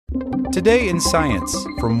Today in Science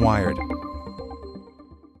from Wired.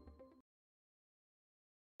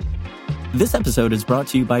 This episode is brought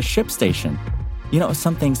to you by ShipStation. You know,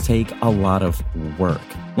 some things take a lot of work,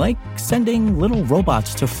 like sending little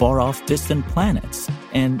robots to far-off distant planets.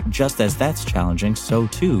 And just as that's challenging, so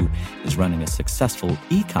too is running a successful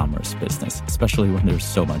e-commerce business, especially when there's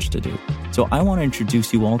so much to do. So I want to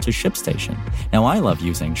introduce you all to ShipStation. Now, I love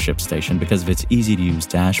using ShipStation because of its easy-to-use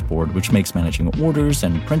dashboard, which makes managing orders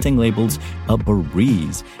and printing labels a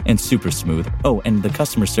breeze and super smooth. Oh, and the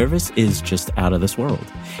customer service is just out of this world.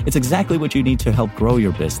 It's exactly what you need to help grow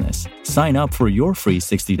your business. Sign up for your free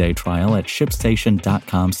 60-day trial at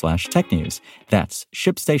shipstation.com/technews. That's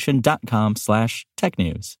shipstation.com/technews.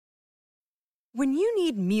 When you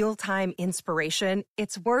need mealtime inspiration,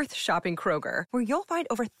 it's worth shopping Kroger, where you'll find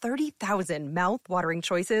over 30,000 mouth-watering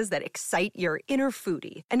choices that excite your inner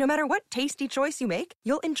foodie. And no matter what tasty choice you make,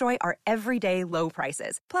 you'll enjoy our everyday low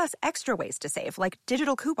prices, plus extra ways to save, like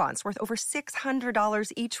digital coupons worth over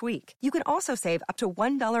 $600 each week. You can also save up to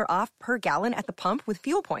 $1 off per gallon at the pump with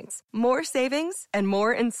fuel points. More savings and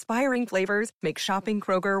more inspiring flavors make shopping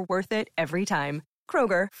Kroger worth it every time.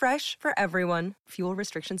 Kroger, fresh for everyone. Fuel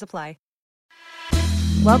restrictions apply.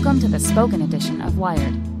 Welcome to the spoken edition of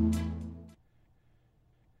Wired.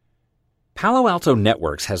 Palo Alto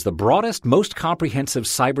Networks has the broadest, most comprehensive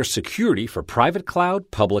cybersecurity for private cloud,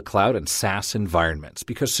 public cloud, and SaaS environments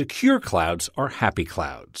because secure clouds are happy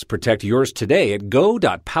clouds. Protect yours today at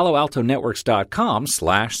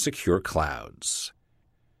go.paloaltonetworks.com/secureclouds.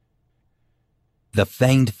 The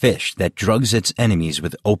Fanged Fish That Drugs Its Enemies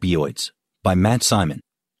with Opioids by Matt Simon.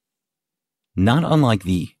 Not unlike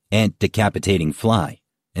the ant-decapitating fly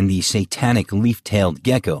and the satanic leaf-tailed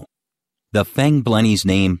gecko, the fang blenny's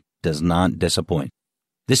name does not disappoint.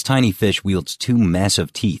 This tiny fish wields two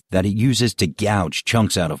massive teeth that it uses to gouge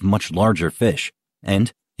chunks out of much larger fish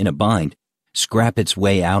and, in a bind, scrap its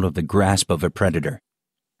way out of the grasp of a predator.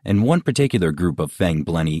 And one particular group of fang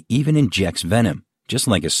blenny even injects venom, just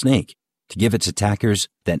like a snake, to give its attackers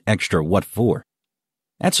that extra what for.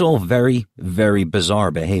 That's all very, very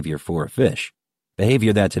bizarre behavior for a fish.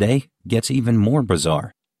 Behavior that today gets even more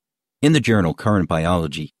bizarre. In the journal Current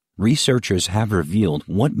Biology, researchers have revealed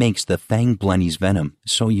what makes the fang blenny's venom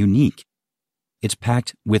so unique. It's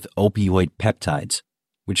packed with opioid peptides,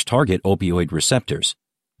 which target opioid receptors,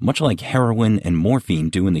 much like heroin and morphine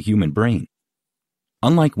do in the human brain.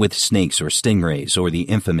 Unlike with snakes or stingrays or the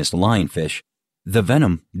infamous lionfish, the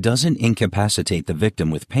venom doesn't incapacitate the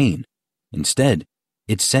victim with pain. Instead,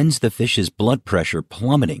 it sends the fish's blood pressure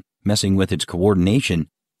plummeting, messing with its coordination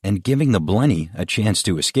and giving the blenny a chance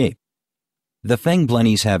to escape. The fang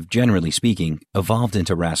blennies have, generally speaking, evolved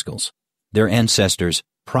into rascals. Their ancestors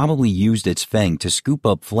probably used its fang to scoop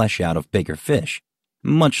up flesh out of bigger fish,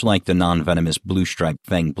 much like the non-venomous blue-striped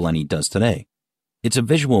fang blenny does today. It's a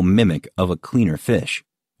visual mimic of a cleaner fish,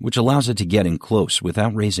 which allows it to get in close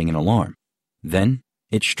without raising an alarm. Then,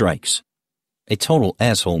 it strikes. A total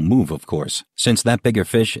asshole move, of course, since that bigger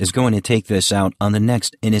fish is going to take this out on the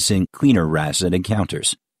next innocent, cleaner wrasse it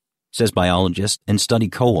encounters, says biologist and study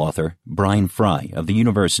co-author Brian Fry of the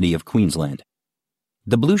University of Queensland.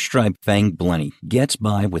 The blue-striped fang blenny gets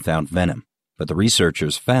by without venom, but the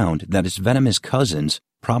researchers found that its venomous cousins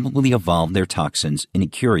probably evolved their toxins in a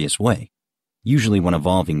curious way. Usually when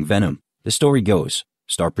evolving venom, the story goes,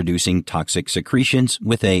 start producing toxic secretions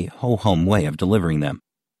with a ho-hum way of delivering them.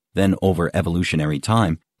 Then over evolutionary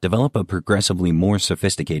time, develop a progressively more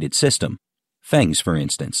sophisticated system. Fangs, for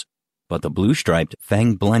instance. But the blue-striped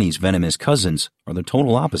fang blenny's venomous cousins are the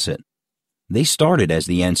total opposite. They started as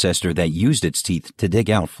the ancestor that used its teeth to dig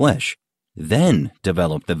out flesh, then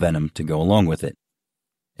developed the venom to go along with it.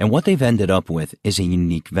 And what they've ended up with is a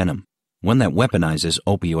unique venom, one that weaponizes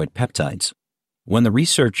opioid peptides. When the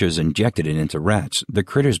researchers injected it into rats, the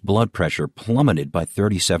critter's blood pressure plummeted by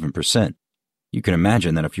 37%. You can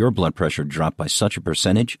imagine that if your blood pressure dropped by such a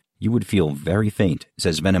percentage, you would feel very faint,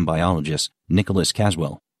 says venom biologist Nicholas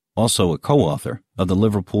Caswell, also a co-author of the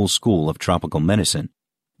Liverpool School of Tropical Medicine.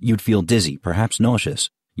 You'd feel dizzy, perhaps nauseous.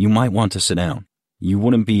 You might want to sit down. You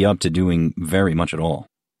wouldn't be up to doing very much at all.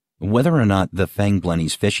 Whether or not the fang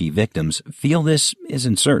blenny's fishy victims feel this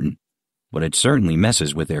isn't certain, but it certainly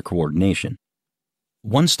messes with their coordination.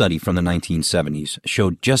 One study from the 1970s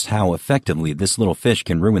showed just how effectively this little fish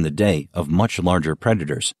can ruin the day of much larger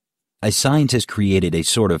predators. A scientist created a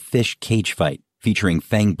sort of fish cage fight featuring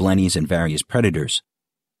fang blennies and various predators.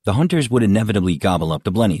 The hunters would inevitably gobble up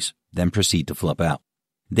the blennies, then proceed to flip out.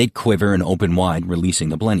 They'd quiver and open wide, releasing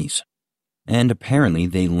the blennies. And apparently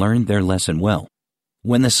they learned their lesson well.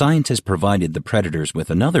 When the scientists provided the predators with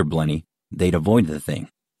another blenny, they'd avoid the thing.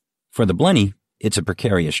 For the blenny, it's a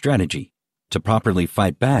precarious strategy. To properly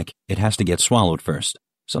fight back, it has to get swallowed first.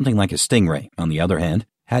 Something like a stingray, on the other hand,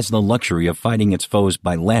 has the luxury of fighting its foes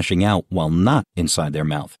by lashing out while not inside their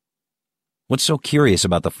mouth. What's so curious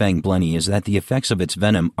about the fang blenny is that the effects of its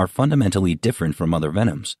venom are fundamentally different from other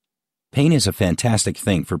venoms. Pain is a fantastic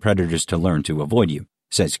thing for predators to learn to avoid you,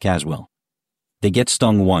 says Caswell. They get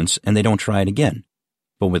stung once and they don't try it again.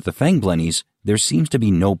 But with the fang blennies, there seems to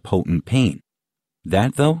be no potent pain.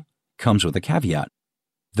 That, though, comes with a caveat.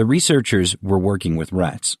 The researchers were working with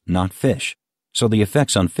rats, not fish, so the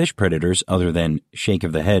effects on fish predators other than shake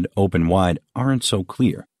of the head open wide aren't so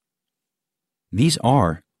clear. These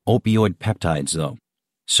are opioid peptides, though.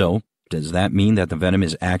 So, does that mean that the venom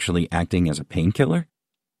is actually acting as a painkiller?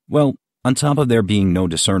 Well, on top of there being no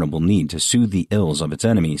discernible need to soothe the ills of its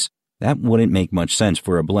enemies, that wouldn't make much sense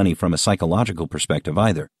for a blenny from a psychological perspective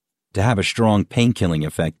either. To have a strong pain-killing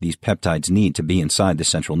effect, these peptides need to be inside the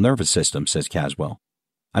central nervous system, says Caswell.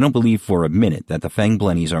 I don't believe for a minute that the fang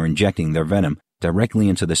blennies are injecting their venom directly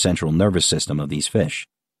into the central nervous system of these fish.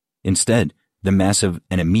 Instead, the massive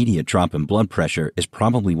and immediate drop in blood pressure is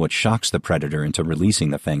probably what shocks the predator into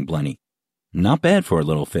releasing the fang blenny. Not bad for a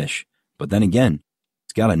little fish, but then again,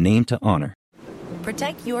 it's got a name to honor.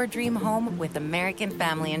 Protect your dream home with American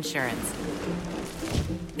Family Insurance.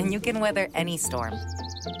 And you can weather any storm.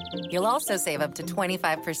 You'll also save up to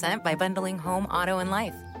 25% by bundling home, auto, and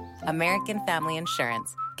life. American Family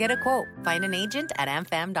Insurance. Get a quote. Find an agent at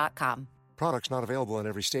amfam.com. Products not available in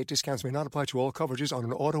every state. Discounts may not apply to all coverages on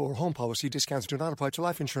an auto or home policy. Discounts do not apply to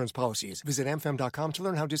life insurance policies. Visit amfam.com to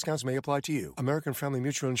learn how discounts may apply to you. American Family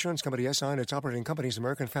Mutual Insurance Company, SI, and its operating companies,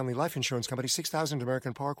 American Family Life Insurance Company, 6000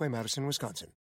 American Parkway, Madison, Wisconsin.